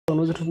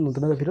অনুযায়ী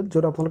নতুন এটা ভিডিঅ'ত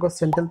য'ত আপোনালোকৰ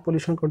চেণ্ট্ৰেল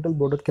পলিউশ্যন কণ্ট্ৰল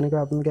বৰ্ডত কেনেকৈ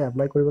আপোনালোকে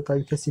এপ্লাই কৰিব তাৰ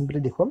বিষয়ে চিম্পলি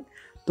দেখুৱাম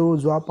তো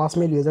যোৱা 5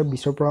 মে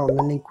 2020 পৰা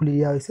অনলাইন লিংক খুলি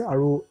দিয়া হৈছে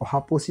আৰু অহা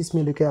 25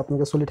 মেলৈকে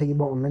আপোনালোকে চলি থাকিব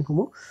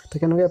অনলাইনসমূহ তো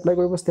কেনেকৈ এপ্লাই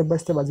কৰিব ষ্টেপ বাই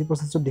ষ্টেপ আজি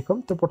প্ৰচেছটো দেখুৱাম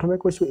তো প্ৰথমে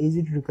কৈছোঁ এই যি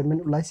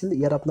ৰিক্ৰুইটমেণ্ট ওলাইছিল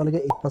ইয়াত আপোনালোকে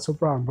 8 পাছৰ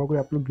পৰা আৰম্ভ কৰি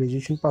আপোনালোক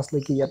গ্ৰেজুৱেশ্যন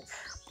পাছলৈকে ইয়াত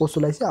পোষ্ট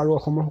ওলাইছে আৰু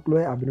অসমৰ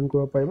সকলোৱে আবেদন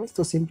কৰিব পাৰিব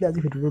তো চিম্পলি আজি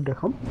ভিডিঅ'টো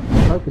দেখাম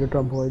আৰু ভিডিঅ'টো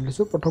আৰম্ভ কৰি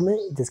দিছোঁ প্ৰথমে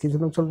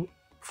ডেছক্ৰিপশ্যন অপশ্যন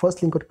ফাৰ্ষ্ট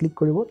লিংকত ক্লিক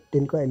কৰিব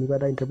তেনেকুৱা এনেকুৱা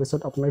এটা ইণ্টাৰফেচত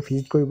আপোনালোকে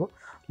ভিজিট কৰিব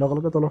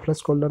লগে তলফালে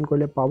স্ক্ৰল ডাউন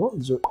কৰিলে পাব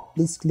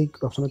প্লিজ ক্লিক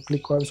অপশ্যনত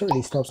ক্লিক কৰাৰ পিছত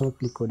ৰেজিষ্টাৰ অপশ্যনত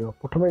ক্লিক কৰি দিব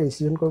প্ৰথমে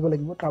ৰেজিষ্ট্ৰেশ্যন কৰিব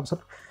লাগিব তাৰপিছত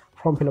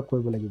ফৰ্ম ফিল আপ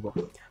কৰিব লাগিব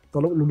তো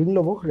অলপ লোডিং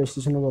ল'ব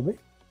ৰেজিষ্ট্ৰেশ্যনৰ বাবে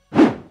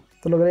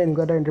তো লগতে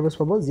এনেকুৱা এটা ইণ্টাৰফেচ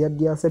পাব ইয়াত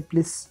দিয়া আছে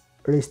please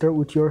register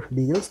with your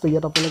details তো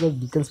ইয়াত আপোনালোকে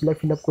ডিটেইলছবিলাক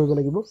ফিল আপ কৰিব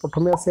লাগিব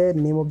প্ৰথমে আছে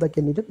নেম অফ দ্য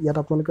কেণ্ডিডেট ইয়াত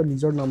আপোনালোকে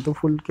নিজৰ নামটো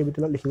ফুল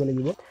কেপিটেলত লিখিব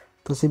লাগিব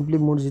তো চিম্পলি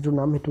মোৰ যিটো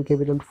নাম সেইটো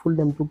কেপিটেল ফুল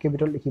নেমটো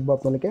কেপিটেল লিখিব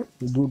আপোনালোকে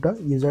দুটা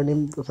ইউজাৰ নেম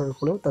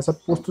তাৰপিছত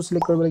পোষ্টটো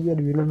চিলেক্ট কৰিব লাগিব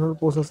বিভিন্ন ধৰণৰ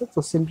পোষ্ট আছে তো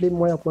চিম্পলি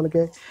মই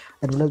আপোনালোকে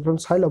এডভাৰটাইজমেণ্ট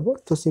চাই ল'ব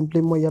তো চিম্পলি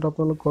মই ইয়াত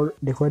আপোনালোকৰ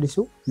দেখুৱাই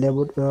দিছোঁ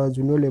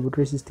জুনিয়ৰ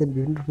লেবৰেটৰী এছিষ্টেণ্ট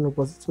বিভিন্ন ধৰণৰ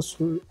পোষ্ট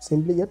আছে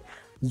চিম্পলি ইয়াত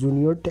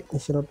জুনিয়ৰ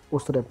টেকনিচিয়ানত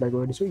পোষ্টত এপ্লাই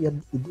কৰি দিছোঁ ইয়াত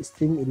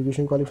ষ্ট্ৰীম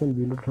ইৰিগেশ্যন কোৱালিফিকেশ্যন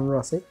বিভিন্ন ধৰণৰ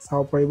আছে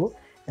চাব পাৰিব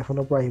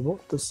এফালৰ পৰা আহিব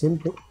তো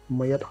চিম্পলি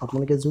মই ইয়াত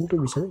আপোনালোকে যোনটো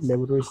বিচাৰে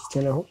লেবৰেটৰী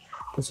এছিষ্টেণ্ট হওক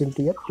তো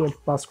চিম্পলি ইয়াত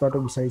 12 পাছ কৰাটো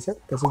বিচাৰিছে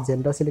তাৰপিছত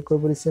জেণ্ডাৰ চিলেক্ট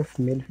কৰিব দিছে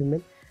মেল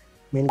ফিমেল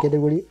মেইন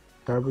কেটেগৰী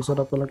তাৰপিছত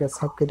আপোনালোকে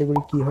চাব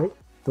কেটেগৰী কি হয়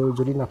তো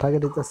যদি নাথাকে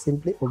তেতিয়া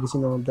simply OBC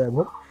none of the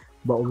এভব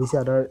বা OBC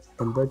আদাৰ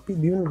এমপ্লয়েড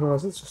বিভিন্ন ধৰণৰ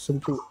আছে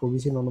simply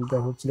OBC none of the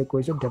এভব select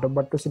কৰিছোঁ ডেট অফ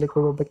বাৰ্থটো চিলেক্ট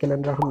কৰিব বাবে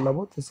কেলেণ্ডাৰখন ওলাব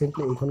তো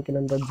চিম্পলি এইখন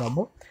কেলেণ্ডাৰত যাব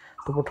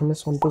তো প্ৰথমে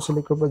চনটো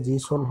চিলেক্ট কৰিব যি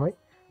চন হয়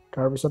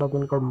তাৰপিছত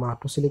আপোনালোকৰ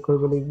মাহটো চিলেক্ট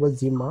কৰিব লাগিব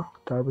যি মাহ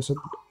তাৰপিছত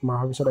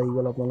মাহৰ পিছত আহি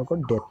গ'ল আপোনালোকৰ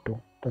ডেটটো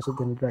তাৰপিছত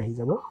তেনেকৈ আহি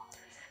যাব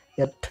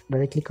ইয়াত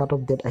ডাইৰেক্টলি কাট অফ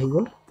ডেট আহি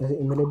গ'ল তাৰপিছত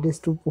ইমেইল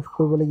এড্ৰেছটো প্ৰুফ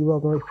কৰিব লাগিব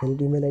আপোনাৰ valid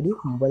email ID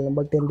mobile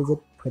number 10 digit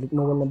valid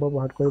mobile number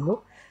provide কৰিব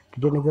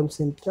ৰিটেন এক্সাম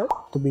চেণ্টাৰ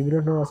তো বিভিন্ন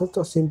ধৰণৰ আছে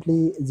তো চিম্পলি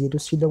যিহেতু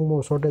শ্বিলং মোৰ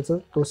ওচৰতে আছে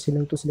তো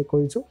শ্বিলংটো চিলেক্ট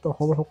কৰিছোঁ তো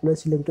অসমৰ সকলোৱে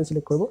শ্বিলংটো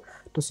চিলেক্ট কৰিব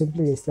তো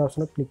চিম্পলি ৰেজিষ্টাৰ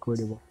অপশ্যনত ক্লিক কৰি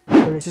দিব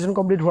তো ৰেজিষ্ট্ৰেশ্যন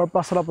কমপ্লিট হোৱাৰ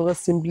পাছত আপোনালোকে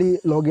চিম্পলি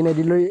লগ ইন ID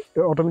লৈ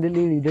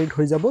অট'মেটিকলি ৰিডাইৰেক্ট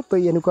হৈ যাব তো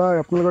এনেকুৱা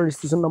আপোনালোকৰ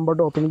ৰেজিষ্ট্ৰেশ্যন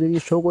নাম্বাৰটো অট'মেটিকলি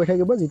শ্ব' কৰি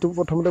থাকিব যিটো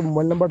প্ৰথমতে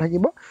মোবাইল নম্বৰ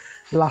থাকিব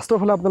লাষ্টৰ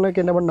ফালে আপোনালোকে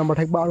কেনেবাৰ নাম্বাৰ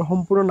থাকিব আৰু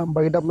সম্পূৰ্ণ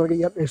নাম্বাৰকেইটা আপোনালোকে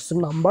ইয়াত ৰেজিষ্ট্ৰেশ্যন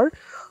নাম্বাৰ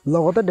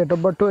লগতে ডেট অফ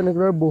বাৰ্থটো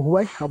এনেদৰে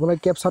বহুৱাই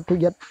আপোনালোকে কেপচাৰটো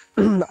ইয়াত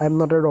I am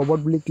not a robot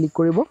বুলি ক্লিক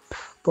কৰিব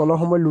তো অলপ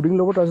সময় লোডিং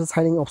ল'ব তাৰপিছত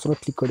চাইনিং অপশ্যনত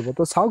ক্লিক কৰিব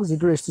তো চাওক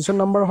যিটো ৰেজিষ্ট্ৰেশ্যন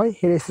নাম্বাৰ হয়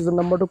সেই ৰেজিষ্ট্ৰেশ্যন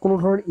নাম্বাৰটো কোনো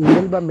ধৰণৰ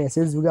ইমেইল বা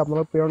মেছেজ যোগে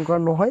আপোনালোক প্ৰেৰণ কৰা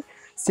নহয়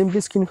চিম্পলি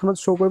স্ক্ৰীনখনত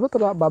শ্ব' কৰিব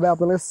তাৰ বাবে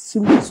আপোনালোকে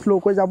চিম্পলি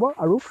শ্ল'কৈ যাব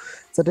আৰু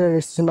যাতে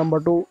ৰেজিষ্ট্ৰেশ্যন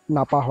নাম্বাৰটো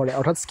নাপাহৰে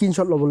অৰ্থাৎ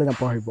স্ক্ৰীনশ্বট ল'বলৈ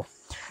নাপাহৰিব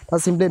তাত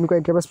চিম্পলি এনেকুৱা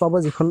ইণ্টাৰফেচ পাব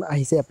যিখন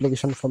আহিছে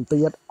এপ্লিকেশ্যন ফৰ্ম তো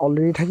ইয়াত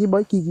অলৰেডি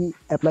থাকিবই কি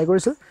এপ্লাই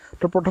কৰিছিল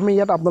তো প্ৰথমে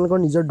ইয়াত আপোনালোকৰ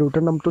নিজৰ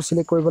দেউতাৰ নামটো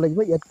চিলেক্ট কৰিব লাগিব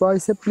ইয়াত কোৱা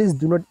হৈছে please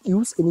do not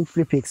use any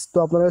prefix তো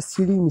আপোনালোকে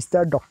শ্ৰী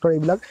মিষ্টাৰ ডক্টৰ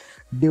এইবিলাক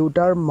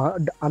দেউতাৰ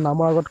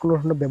নামৰ আগত কোনো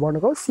ধৰণৰ ব্যৱহাৰ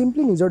নকৰক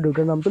চিম্পলি নিজৰ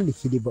দেউতাৰ নামটো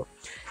লিখি দিব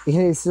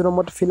এইখিনি ৰেজিষ্ট্ৰেশ্যন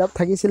নম্বৰত ফিল আপ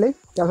থাকিছিলে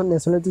তাৰপিছত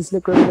নেশ্যনেলিটি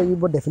চিলেক্ট কৰিব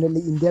লাগিব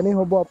ডেফিনেটলি ইণ্ডিয়ানেই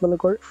হ'ব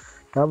আপোনালোকৰ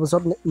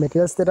তাৰপিছত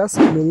মেটেৰিয়েল ষ্টেটাছ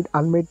মেৰিড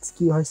আনমেৰিড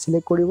কি হয়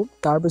চিলেক্ট কৰিব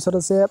তাৰপিছত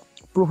আছে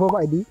প্ৰুফ অফ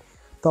ID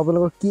তো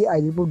আপোনালোকৰ কি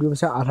ID প্ৰুফ দিব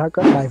বিচাৰে আধাৰ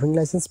card driving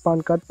licence PAN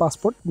card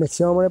passport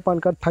মেক্সিমামৰে PAN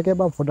card থাকে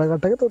বা ভোটাৰ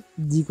কাৰ্ড থাকে তো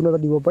যিকোনো এটা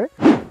দিব পাৰে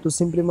তো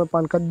চিম্পলি মই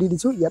পান কাৰ্ড দি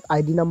দিছোঁ ইয়াত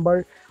ID নাম্বাৰ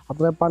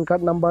আপোনাৰ পান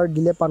কাৰ্ড নাম্বাৰ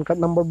দিলে পান কাৰ্ড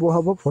নাম্বাৰ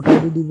বহাব ভোটাৰ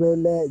ID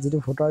দিবলৈ যিটো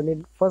ভোটাৰ আইডি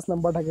ফাৰ্ষ্ট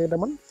নাম্বাৰ থাকে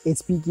কেইটামান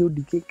HPQ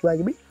DK কিবা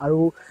কিবি আৰু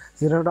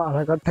যেনেধৰণৰ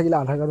আধাৰ কাৰ্ড থাকিলে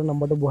আধাৰ কাৰ্ডৰ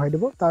নাম্বাৰটো বহাই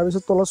দিব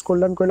তাৰপিছত তলত স্ক্ৰল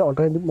ডাউন কৰিলে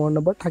অল্টাৰনেটিভ মোৰ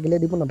নম্বৰ থাকিলে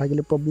দিব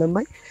নাথাকিলে প্ৰব্লেম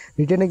নাই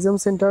ৰিটেন এক্সাম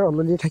চেণ্টাৰ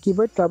অলৰেডি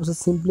থাকিবই তাৰপিছত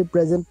চিম্পলি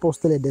প্ৰেজেণ্ট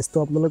পোষ্টেল এড্ৰেছটো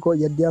আপোনালোকৰ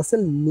ইয়াত দিয়া আছে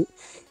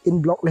ইন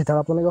ব্লক লেটাৰ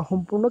আপোনালোকে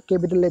সম্পূৰ্ণ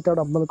কেপিটেল লেটাৰত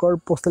আপোনালোকৰ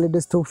পোষ্টেল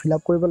এড্ৰেছটো ফিল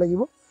আপ কৰিব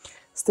লাগিব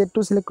ষ্টেটটো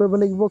চিলেক্ট কৰিব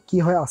লাগিব কি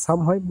হয় আছাম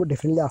হয়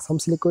ডেফিনেটলি আছাম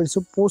চিলেক্ট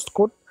কৰিছোঁ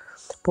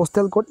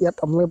পোষ্টেল কোড ইয়াত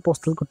আপোনালোকে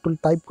পোষ্টেল কোডটো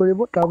টাইপ কৰিব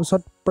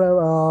তাৰপিছত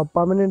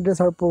পাৰ্মানেণ্ট এড্ৰেছ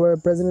আৰু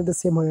প্ৰেজেণ্ট এড্ৰেছ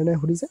ছেম হয় নে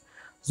সুধিছে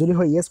যদি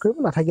হয় য়েছ কৰিব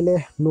নাথাকিলে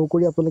ন'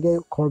 কৰি আপোনালোকে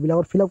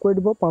ঘৰবিলাকত ফিল আপ কৰি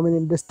দিব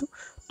পাৰ্মানেণ্ট এড্ৰেছটো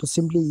তো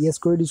চিম্পলি য়েছ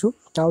কৰি দিছোঁ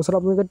তাৰপিছত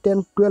আপোনালোকে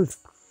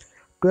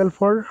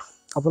 10-12ৰ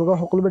আপোনালোকৰ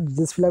সকলোবিলাক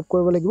ডিটেইলছ ফিল আপ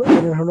কৰিব লাগিব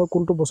এনেধৰণৰ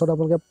কোনটো বছৰত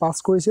আপোনালোকে পাছ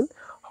কৰিছিল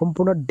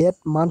সম্পূৰ্ণ ডেট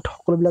মান্থ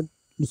সকলোবিলাক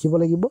লিখিব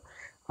লাগিব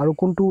আৰু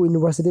কোনটো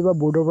ইউনিভাৰ্চিটি বা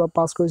বৰ্ডৰ পৰা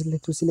পাছ কৰিছিল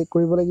সেইটো চিলেক্ট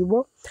কৰিব লাগিব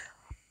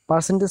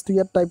পাৰ্চেণ্টেজটো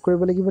ইয়াত টাইপ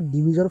কৰিব লাগিব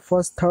ডিভিজন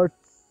ফাৰ্ষ্ট থাৰ্ড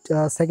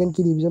ছেকেণ্ড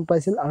কি ডিভিজন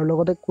পাইছিল আৰু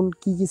লগতে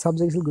কি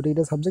ছাবজেক্ট আছিল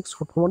গোটেইকেইটা ছাবজেক্ট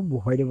শ্বৰ্ট ফৰ্মত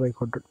বহুৱাই দিব এই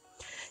ঘৰটোত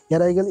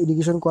ইয়াত আহি গ'ল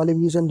ইৰিগেশ্যন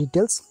কোৱালিফিকেশ্যন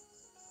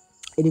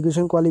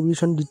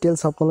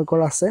ডিটেইলছ আপোনালোকৰ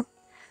আছে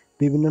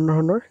বিভিন্ন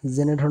ধৰণৰ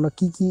যেনে ধৰণৰ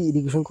কি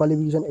ইৰিগেশ্যন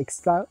কোৱালিফিকেশ্যন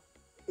এক্সট্ৰা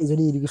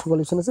যদি ইৰিগেশ্যন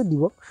কোৱালিফিকেশ্যন আছে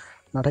দিব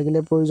নাথাকিলে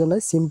প্ৰয়োজন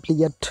নাই চিম্পলি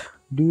ইয়াত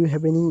do U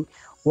have any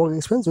work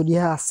experience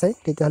যদিহে আছে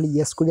তেতিয়াহ'লে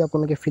য়েছ কৰি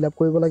আপোনালোকে ফিল আপ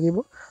কৰিব লাগিব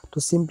তো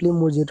চিম্পলি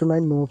মোৰ যিহেতু নাই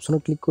ন' অপশ্যনত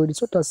ক্লিক কৰি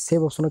দিছোঁ তাৰ ছেভ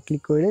অপশ্যনত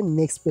ক্লিক কৰিলে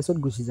নেক্সট পেজত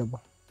গুচি যাব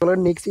তলৰ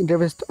নেক্সট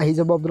ইণ্টাৰফেচ আহি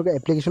যাব আপোনালোকে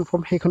এপ্লিকেশ্যন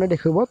ফৰ্ম সেইখনে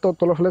দেখাব তো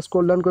তলৰ ফালে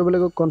স্ক্ৰল ডাউন কৰিব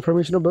লাগিব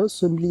কনফাৰ্মেশ্যনৰ বাবে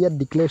চিম্পলি ইয়াত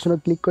ডিক্লেৰেশ্যনত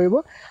ক্লিক কৰিব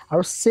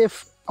আৰু ছেভ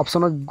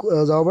অপশ্যনত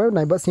যাব পাৰে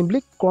নাইবা simply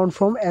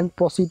confirm and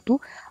proceed two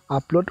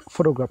upload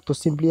photograph তো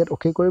চিম্পলি ইয়াত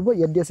অ'কে কৰিব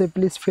ইয়াত দি আছে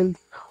প্লিজ ফিল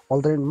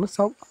অল্টাৰনেটিভ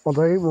চাওক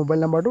অল্টাৰনেটিভ মোবাইল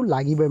নাম্বাৰটো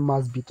লাগিবই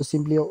মাষ্ট বি তো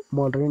চিম্পলি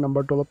মই অল্টাৰনেটিভ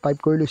নাম্বাৰটো অলপ টাইপ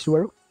কৰি লৈছোঁ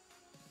আৰু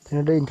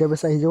এনেদৰে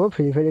ইণ্টাৰফেচ আহি যাব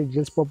ভেৰিফাই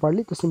ডিটেইলছ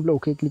প্ৰপাৰলি তো সিম্পলি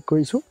ওকে ক্লিক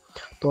কৰিছোঁ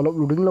তো অলপ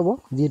লোডিং ল'ব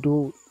যিহেতু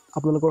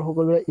আপোনালোকৰ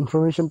সকলোৰে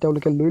ইনফৰমেশ্যন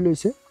তেওঁলোকে লৈ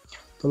লৈছে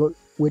তো অলপ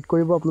ৱেইট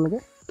কৰিব আপোনালোকে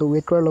তো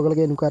ৱেইট কৰাৰ লগে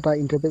লগে এনেকুৱা এটা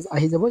ইণ্টাৰফেচ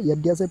আহি যাব ইয়াত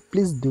দিয়া আছে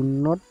please do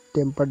not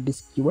temper this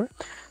QR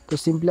তো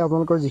সিম্পলি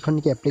আপোনালোকৰ যিখন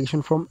নেকি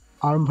এপ্লিকেশ্যন ফৰ্ম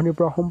আৰম্ভণিৰ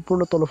পৰা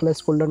সম্পূৰ্ণ তলফালে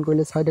স্ক্ৰল ডাউন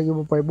কৰিলে চাই থাকিব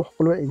পাৰিব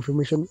সকলোৰে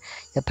ইনফৰমেশ্যন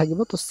ইয়াত থাকিব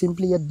তো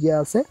সিম্পলি ইয়াত দিয়া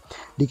আছে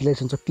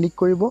ডিক্লেৰেশ্যনছ ক্লিক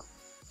কৰিব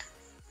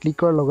ক্লিক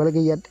কৰাৰ লগে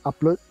লগে ইয়াত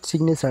আপলোড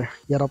সিগনেচাৰ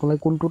ইয়াত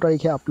আপোনালোকে কোনটো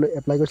তাৰিখে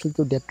এপ্লাই কৰিছিল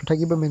তো ডেটটো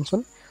থাকিব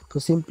মেনশ্যন তো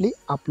সিম্পলি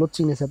আপলোড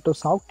সিগনেচাৰ তো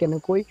চাওক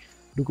কেনেকৈ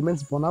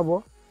ডকুমেণ্টছ বনাব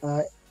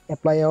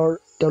এপ্লায়াৰ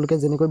তেওঁলোকে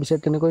যেনেকৈ বিচাৰে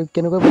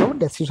কেনেকৈ বনাব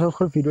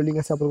ডেছক্ৰিপশ্যনখন ভিডিঅ' লিংক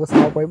আছে আপোনালোকে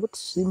চাব পাৰিব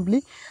সিম্পলি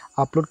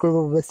আপলোড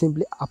কৰিবৰ বাবে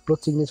সিম্পলি আপলোড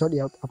সিগনেচাৰ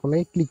ইয়াত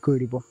আপোনালোকে ক্লিক কৰি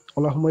দিব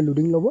অলপ সময়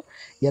লোডিং ল'ব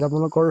ইয়াত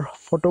আপোনালোকৰ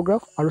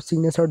ফটোগ্ৰাফ আৰু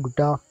সিগনেচাৰ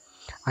দুটা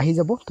আহি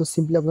যাব তো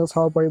সিম্পলি আপোনালোকে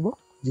চাব পাৰিব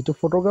যিটো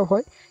ফটোগ্ৰাফ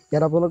হয়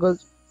ইয়াত আপোনালোকৰ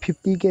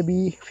 15 KB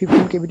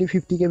to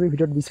 50 KB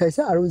ভিতৰত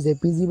বিচাৰিছে আৰু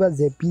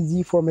JPG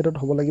ফৰ্মেটত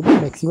হ'ব লাগিব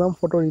মেক্সিমাম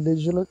ফটো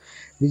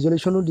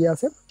ৰিজলিউশ্যনো দিয়া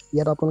আছে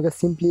ইয়াত আপোনালোকে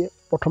সিম্পলি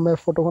প্ৰথমে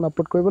ফটোখন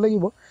আপলোড কৰিব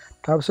লাগিব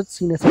তাৰপিছত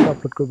সিগনেচাৰ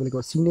আপলোড কৰিব লাগিব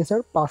সিগনেচাৰ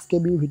 5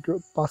 KB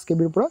ভিতৰত 5 KB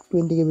পৰা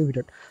 20 KB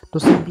ভিতৰত তো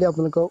সিম্পলি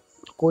আপোনালোকক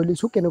কৈ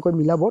দিছোঁ কেনেকৈ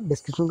মিলাব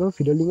ডেছক্ৰিপশ্যনত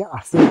ভিডিঅ' লিংক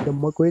আছে একদম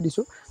মই কৈ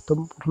দিছোঁ তো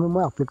প্ৰথমে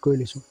মই আপলোড কৰি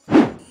লৈছোঁ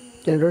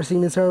তেনেদৰে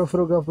সিগনেচাৰ আৰু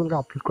ফটোগ্ৰাফ আপোনালোকে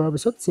আপলোড কৰাৰ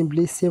পিছত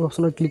সিম্পলি সেভ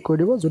অপশ্যনত ক্লিক কৰি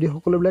দিব যদি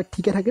সকলোবিলাক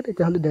ঠিকে থাকে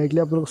তেতিয়াহ'লে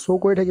ডাইৰেক্টলি আপোনালোক শ্ব'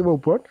 কৰি থাকিব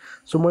ওপৰত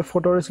চ' মই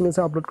ফটো আৰু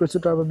সিগনেচাৰ আপলোড কৰিছোঁ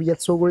তাৰ বাবে ইয়াত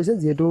শ্ব' কৰিছে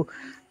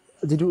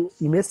যিটো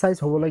ইমেজ চাইজ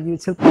হ'ব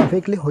লাগিছিল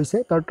পাৰফেক্টলি হৈছে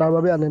তাৰ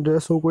বাবে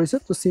এনেদৰে শ্ব' কৰিছে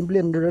তো সিম্পলি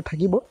এনেদৰে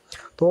থাকিব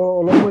তো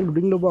অলপ মই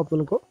লোডিং ল'ব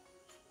আপোনালোকক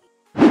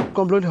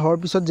কমপ্লিট হোৱাৰ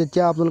পিছত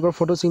যেতিয়া আপোনালোকৰ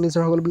ফটো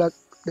সিগনেচাৰ সকলোবিলাক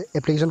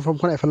এপ্লিকেশ্যন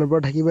ফৰ্মখন এফালৰ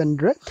পৰা থাকিব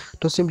এনেদৰে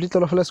তো সিম্পলি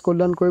তলফালে স্ক্ৰল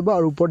ডাউন কৰিব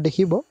আৰু ওপৰত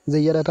দেখিব যে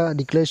ইয়াত এটা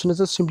ডিক্লেৰেশ্যন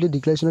আছে সিম্পলি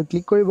ডিক্লেৰেশ্যনত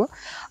ক্লিক কৰিব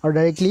আৰু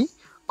directly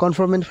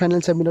confirm and final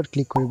ছাবমিটত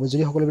click কৰিব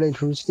যদি সকলোবিলাক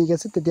ইনফৰমেশ্যন ঠিক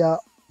আছে তেতিয়া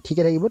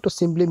ঠিকে থাকিব তো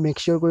সিম্পলি মেক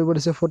চিয়'ৰ কৰিব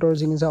দিছে ফটো আৰু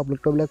সিগনেচাৰ আপলোড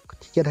কৰাবিলাক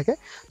ঠিকে থাকে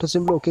তো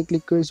সিম্পলি ওকে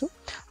ক্লিক কৰিছোঁ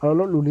আৰু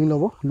অলপ লোডিং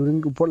ল'ব লোডিং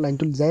ওপৰত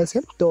লাইনটো যাই আছে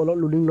তো অলপ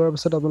লোডিং লোৱাৰ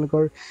পিছত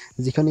আপোনালোকৰ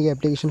যিখন নেকি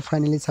এপ্লিকেশ্যন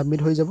ফাইনেলি ছাবমিট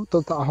হৈ যাব তো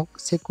আহক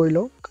চেক কৰি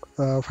লওক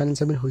ফাইনেল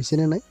ছাবমিট হৈছে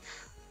নে নাই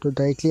তো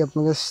ডাইৰেক্টলি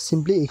আপোনালোকে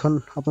সিম্পলি এইখন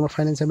আপোনাৰ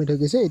ফাইনেল ছাবমিট হৈ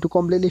গৈছে এইটো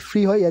কমপ্লিটলি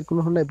ফ্ৰী হয় ইয়াত কোনো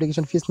ধৰণৰ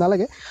এপ্লিকেশ্যন ফিজ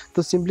নালাগে তো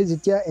সিম্পলি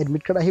যেতিয়া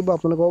এডমিট কাৰ্ড আহিব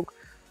আপোনালোকক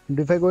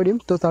ভেৰিফাই কৰি দিম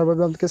তো তাৰ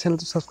বাবে আপোনালোকে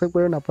চেনেলটো ছাবস্ক্ৰাইব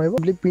কৰিব নাপাৰিব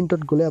সিম্পলি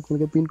প্ৰিণ্টত গ'লে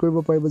আপোনালোকে প্ৰিণ্ট কৰিব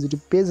পাৰিব যিটো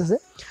পেজ আছে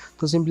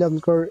তো সিম্পলি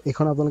আপোনালোকৰ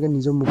এইখন আপোনালোকে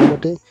নিজৰ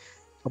মোবাইলতে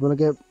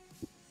আপোনালোকে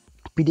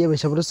PDF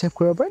হিচাপতো ছেভ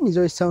কৰিব পাৰে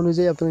নিজৰ ইচ্ছা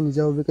অনুযায়ী আপোনালোকে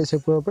নিজাববীয়াকৈ ছেভ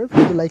কৰিব পাৰে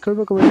ভিডিঅ'টো লাইক কৰিব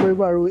কমেণ্ট কৰিব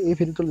আৰু এই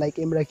ভিডিঅ'টো লাইক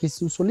এম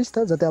ৰাখিছোঁ 40টা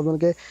যাতে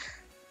আপোনালোকে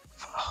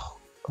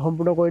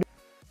সম্পূৰ্ণ কৰি